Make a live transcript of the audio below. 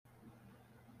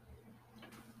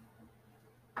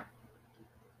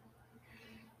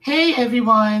Hey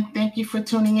everyone, thank you for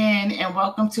tuning in and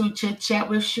welcome to Chit Chat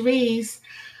with Cherise.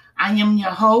 I am your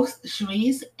host,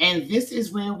 Cherise, and this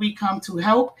is where we come to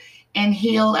help and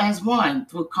heal as one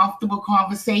through comfortable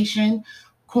conversation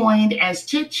coined as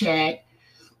Chit Chat.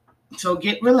 So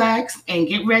get relaxed and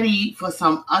get ready for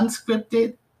some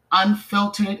unscripted,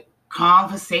 unfiltered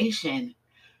conversation.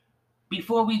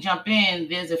 Before we jump in,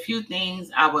 there's a few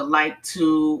things I would like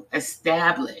to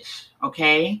establish,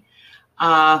 okay?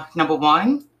 Number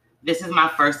one, this is my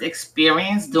first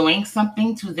experience doing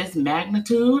something to this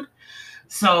magnitude.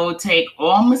 So take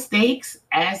all mistakes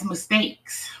as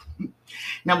mistakes.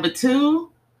 Number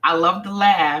two, I love to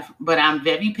laugh, but I'm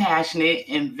very passionate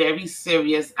and very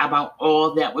serious about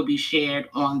all that will be shared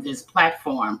on this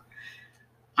platform.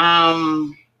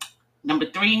 Um, Number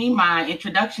three, my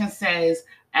introduction says,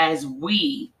 as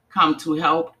we come to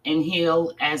help and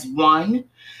heal as one.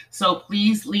 So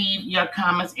please leave your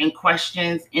comments and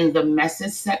questions in the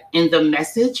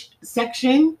message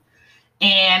section,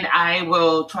 and I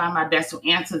will try my best to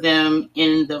answer them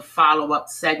in the follow-up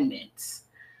segments.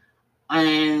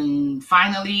 And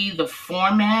finally, the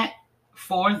format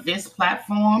for this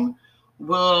platform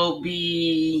will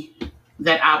be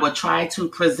that I will try to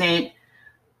present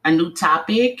a new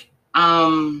topic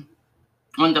on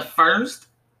the first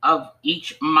of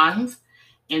each month,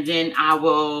 and then I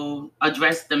will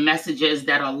address the messages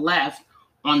that are left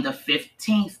on the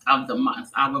 15th of the month.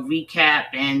 I will recap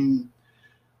and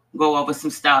go over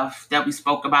some stuff that we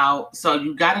spoke about. So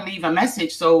you got to leave a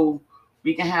message so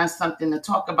we can have something to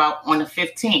talk about on the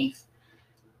 15th.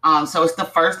 So it's the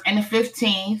first and the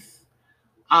 15th.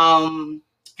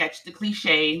 Catch the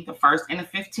cliche, the first and the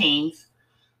 15th.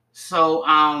 So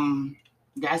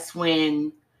that's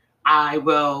when I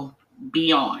will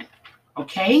be on.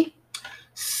 Okay?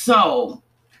 So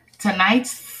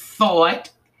tonight's thought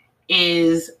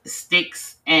is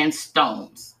sticks and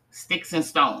stones. Sticks and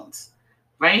stones,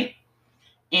 right?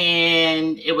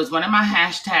 And it was one of my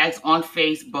hashtags on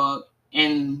Facebook.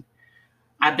 And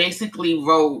I basically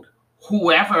wrote,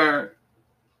 whoever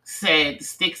said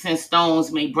sticks and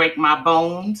stones may break my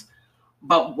bones,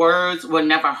 but words will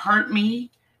never hurt me,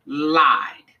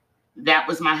 lied. That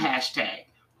was my hashtag.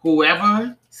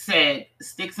 Whoever said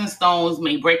sticks and stones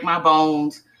may break my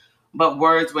bones, but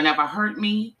words will never hurt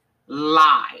me,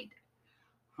 lied.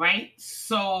 Right?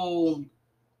 So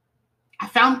I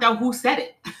found out who said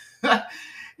it.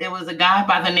 It was a guy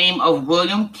by the name of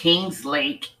William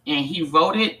Kingslake, and he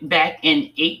wrote it back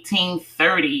in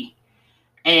 1830.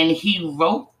 And he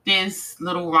wrote this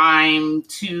little rhyme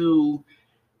to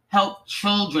help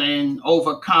children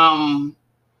overcome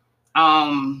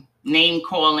name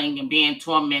calling and being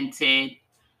tormented.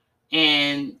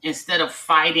 And instead of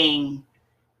fighting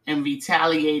and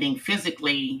retaliating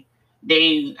physically,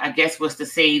 they, I guess, was to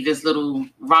say this little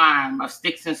rhyme of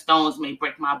sticks and stones may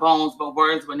break my bones, but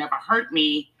words will never hurt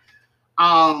me,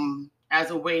 as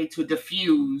a way to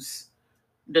diffuse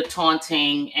the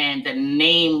taunting and the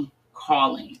name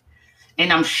calling.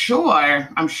 And I'm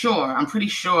pretty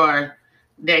sure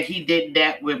that he did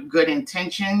that with good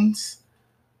intentions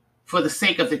for the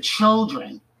sake of the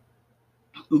children.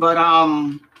 But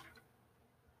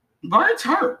words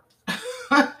hurt.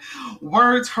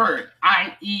 Words hurt,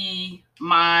 i.e.,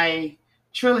 my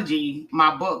trilogy,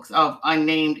 my books of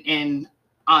Unnamed and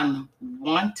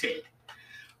Unwanted,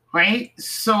 right?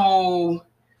 So,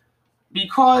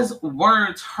 because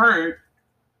words hurt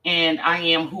and I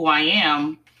am who I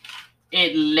am,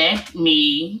 it led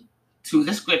me to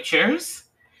the scriptures.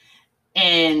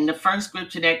 And the first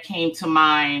scripture that came to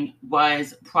mind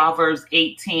was Proverbs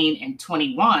 18 and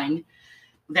 21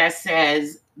 that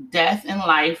says, death and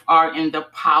life are in the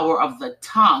power of the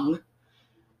tongue,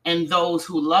 and those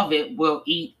who love it will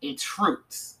eat its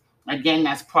fruits. Again,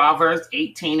 that's Proverbs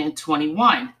 18 and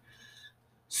 21.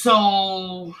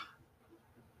 So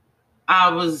I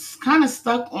was kind of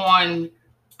stuck on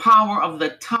power of the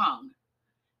tongue.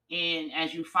 And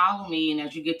as you follow me and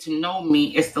as you get to know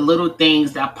me, it's the little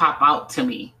things that pop out to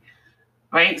me,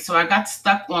 right? So I got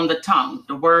stuck on the tongue,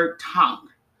 the word tongue.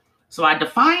 So I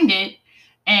defined it,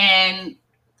 and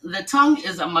the tongue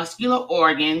is a muscular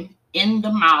organ in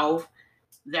the mouth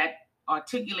that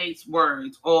articulates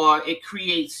words, or it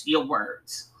creates your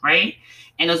words, right?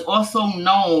 And it's also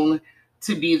known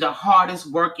to be the hardest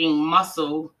working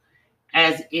muscle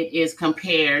as it is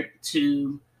compared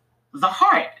to the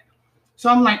heart. So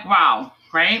I'm like, wow,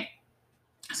 right?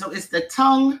 So it's the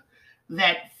tongue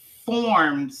that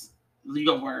forms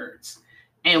your words,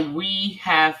 and it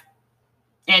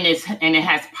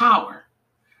has power,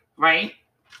 right?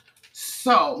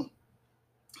 So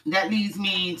that leads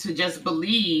me to just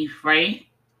believe, right?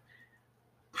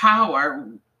 Power.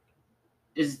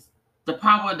 is the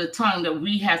power of the tongue, that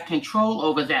we have control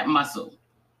over that muscle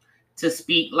to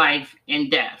speak life and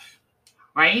death,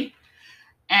 right?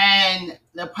 And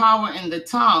the power in the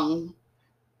tongue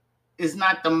is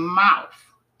not the mouth.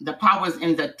 The power is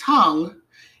in the tongue,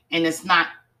 and it's not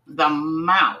the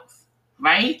mouth,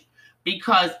 right?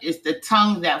 Because it's the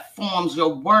tongue that forms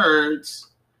your words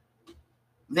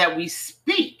that we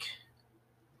speak.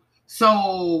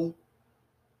 So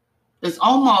it's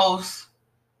almost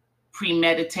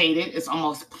premeditated, it's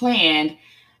almost planned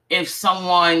if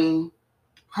someone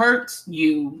hurts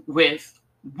you with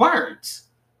words,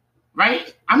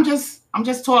 right? I'm just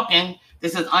talking.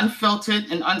 This is unfiltered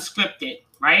and unscripted,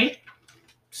 right?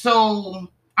 So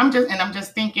I'm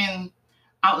just thinking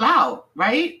out loud,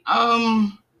 right?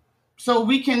 So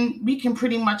we can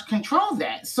pretty much control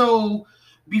that. So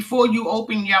before you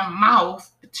open your mouth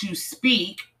to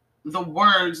speak the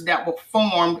words that were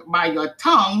formed by your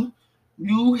tongue,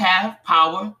 you have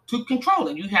power to control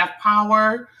it. You have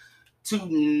power to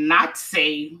not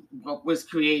say what was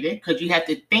created, because you have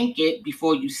to think it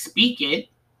before you speak it,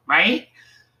 right?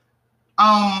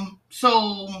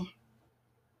 So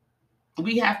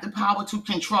we have the power to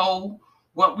control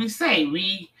what we say.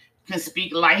 We can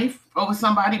speak life over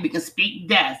somebody. We can speak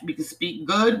death. We can speak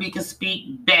good. We can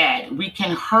speak bad. We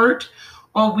can hurt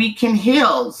or we can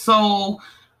heal. So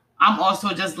I'm also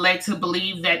just led to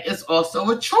believe that it's also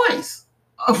a choice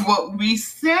of what we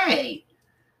say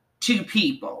to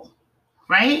people,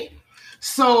 right?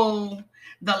 So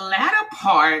the latter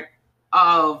part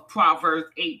of Proverbs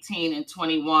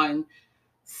 18:21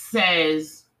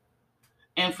 says,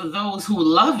 and for those who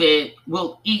love it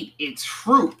will eat its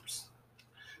fruits,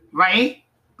 right?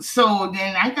 So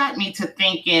then that got me to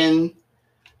thinking,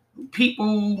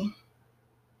 people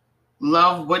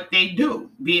love what they do,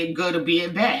 be it good or be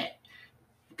it bad.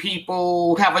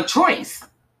 People have a choice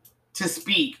to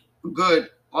speak good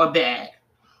or bad,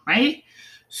 right?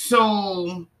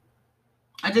 So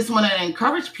I just want to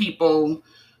encourage people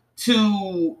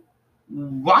to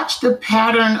watch the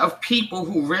pattern of people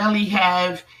who really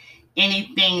have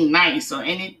anything nice or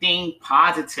anything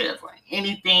positive or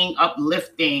anything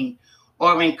uplifting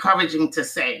or encouraging to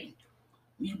say.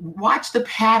 You watch the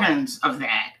patterns of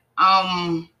that.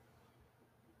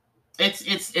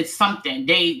 It's something.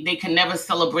 They can never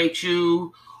celebrate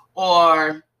you.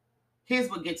 Or here's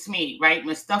what gets me, right?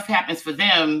 When stuff happens for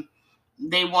them,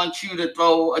 they want you to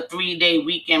throw a 3-day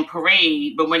weekend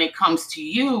parade, but when it comes to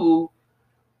you,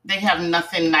 they have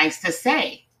nothing nice to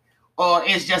say. Or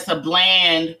it's just a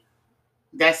bland,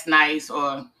 that's nice,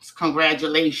 or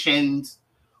congratulations,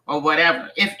 or whatever,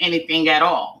 if anything at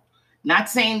all. Not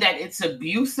saying that it's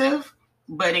abusive,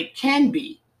 but it can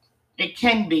be. It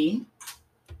can be.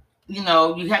 You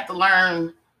know, you have to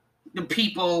learn the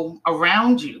people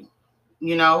around you,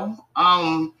 you know.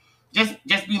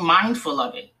 Just be mindful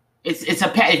of it. It's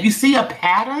if you see a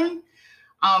pattern,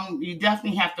 you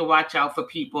definitely have to watch out for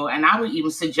people. And I would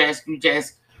even suggest you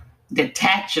just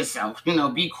detach yourself, you know,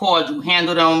 be cordial,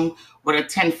 handle them with a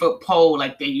 10-foot pole,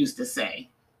 like they used to say,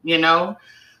 you know.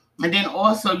 And then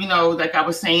also, you know, like I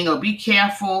was saying, you know, be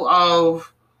careful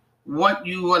of what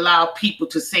you allow people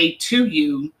to say to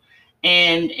you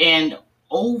and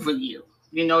over you.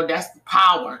 You know, that's the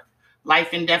power. Life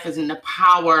and death is in the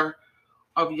power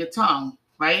of your tongue,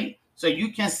 right? So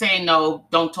you can say, no,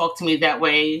 don't talk to me that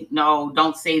way. No,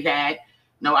 don't say that.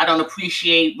 No, I don't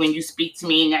appreciate when you speak to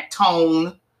me in that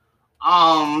tone.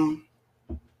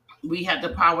 We have the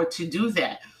power to do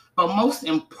that. But most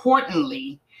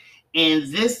importantly, and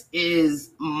this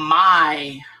is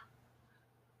my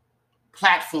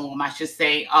platform, I should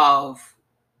say, of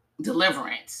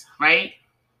deliverance, right?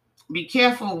 Be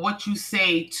careful what you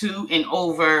say to and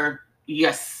over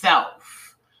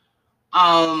yourself.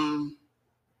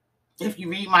 If you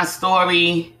read my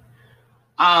story,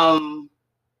 and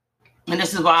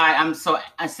this is why I'm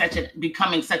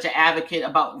becoming such an advocate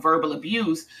about verbal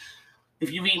abuse.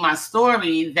 If you read my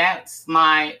story, that's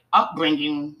my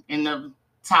upbringing in the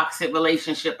toxic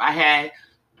relationship I had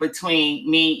between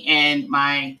me and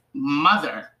my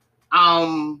mother.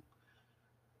 And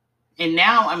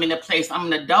now I'm in a place, I'm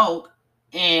an adult,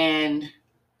 and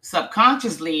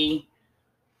subconsciously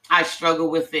I struggle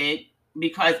with it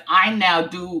because I now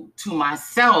do to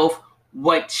myself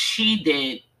what she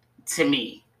did to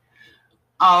me.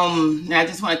 And I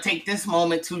just want to take this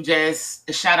moment to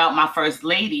just shout out my first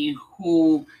lady,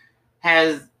 who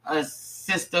has a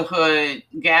sisterhood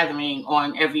gathering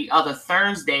on every other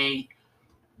Thursday.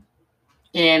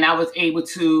 And I was able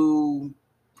to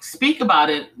speak about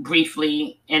it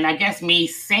briefly. And I guess me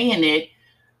saying it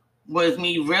was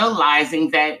me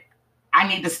realizing that I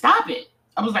need to stop it.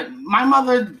 I was like, my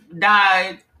mother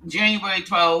died January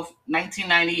 12th,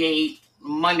 1998,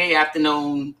 Monday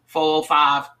afternoon,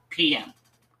 4:05 p.m.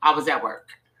 I was at work.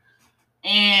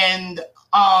 And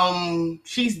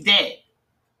she's dead.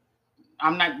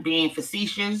 I'm not being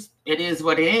facetious. It is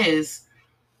what it is.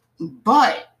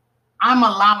 But I'm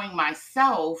allowing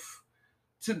myself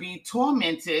to be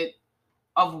tormented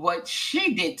of what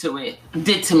she did to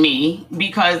me,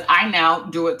 because I now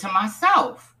do it to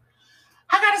myself.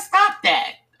 I gotta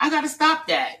stop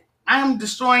that. I am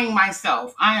destroying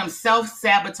myself. I am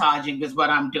self-sabotaging is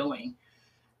what I'm doing.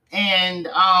 And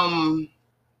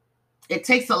it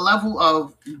takes a level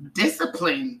of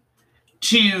discipline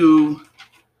to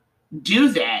do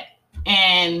that.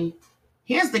 And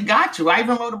here's the gotcha. I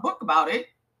even wrote a book about it,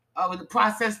 with the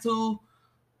process to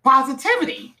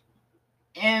positivity.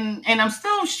 And I'm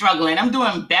still struggling. I'm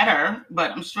doing better,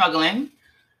 but I'm struggling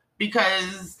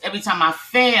because every time I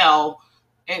fail,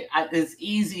 it's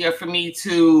easier for me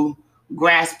to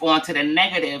grasp onto the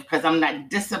negative because I'm not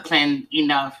disciplined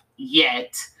enough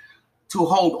yet to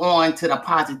hold on to the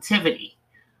positivity.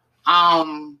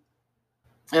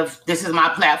 If this is my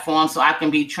platform, so I can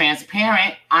be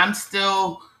transparent, I'm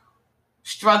still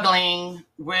struggling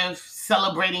with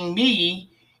celebrating me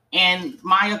and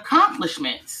my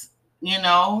accomplishments.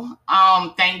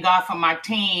 Thank God for my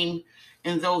team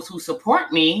and those who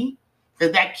support me,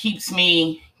 because that keeps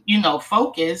me,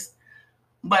 focused.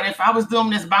 But if I was doing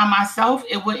this by myself,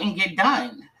 it wouldn't get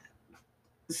done.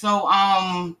 So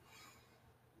I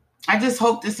just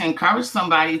hope this encouraged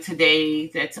somebody today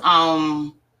that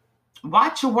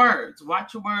watch your words.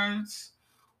 Watch the words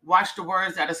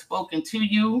that are spoken to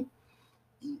you,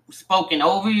 spoken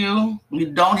over you. You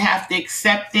don't have to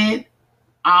accept it.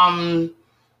 And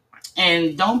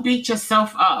don't beat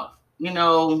yourself up.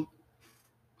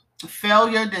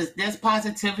 Failure, there's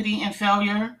positivity in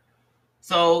failure.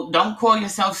 So don't call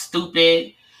yourself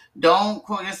stupid. Don't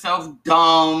call yourself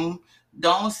dumb.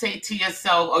 Don't say to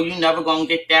yourself, oh, you're never going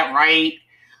to get that right.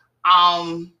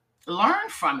 Learn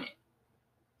from it.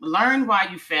 Learn why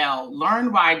you failed.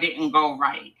 Learn why it didn't go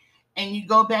right. And you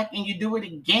go back and you do it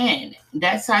again.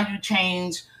 That's how you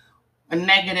change a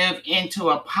negative into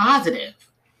a positive.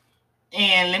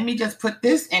 And let me just put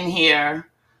this in here.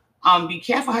 Be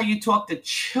careful how you talk to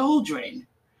children.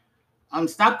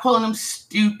 Stop calling them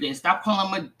stupid. Stop calling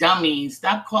them a dummy.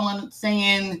 Stop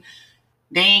saying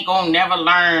they ain't gonna never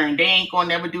learn. They ain't gonna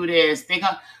never do this.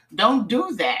 Don't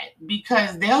do that,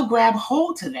 because they'll grab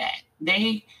hold to that.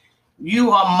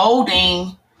 You are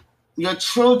molding your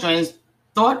children's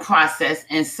thought process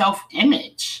and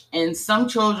self-image. And some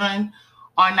children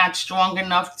are not strong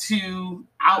enough to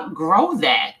outgrow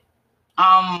that.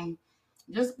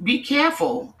 Just be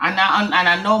careful. And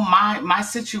I know my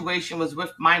situation was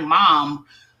with my mom,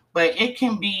 but it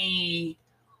can be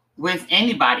with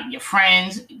anybody, your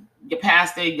friends, your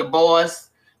pastor, your boss,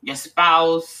 your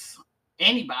spouse,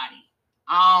 anybody.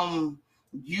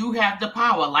 You have the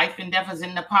power. Life and death is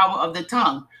in the power of the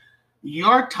tongue.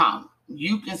 Your tongue.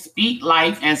 You can speak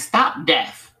life and stop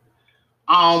death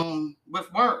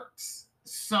with words.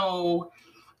 So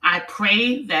I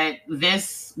pray that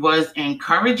this was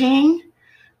encouraging.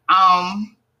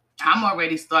 I'm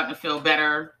already starting to feel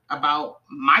better about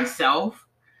myself.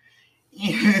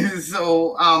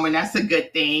 So, and that's a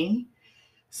good thing.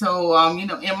 So,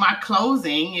 in my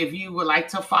closing, if you would like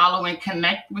to follow and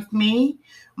connect with me,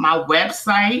 my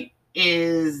website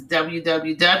is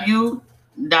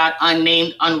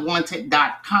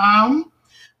www.unnamedunwanted.com.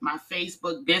 My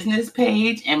Facebook business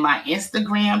page and my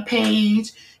Instagram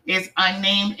page is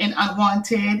Unnamed and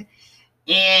Unwanted.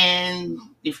 And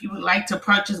if you would like to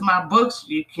purchase my books,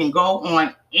 you can go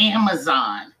on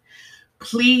Amazon.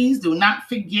 Please do not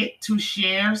forget to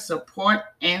share, support,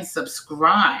 and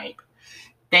subscribe.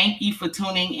 Thank you for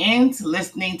tuning in to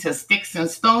listening to Sticks and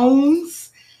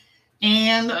Stones.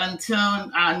 And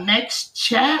until our next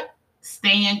chat,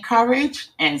 stay encouraged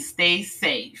and stay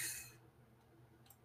safe.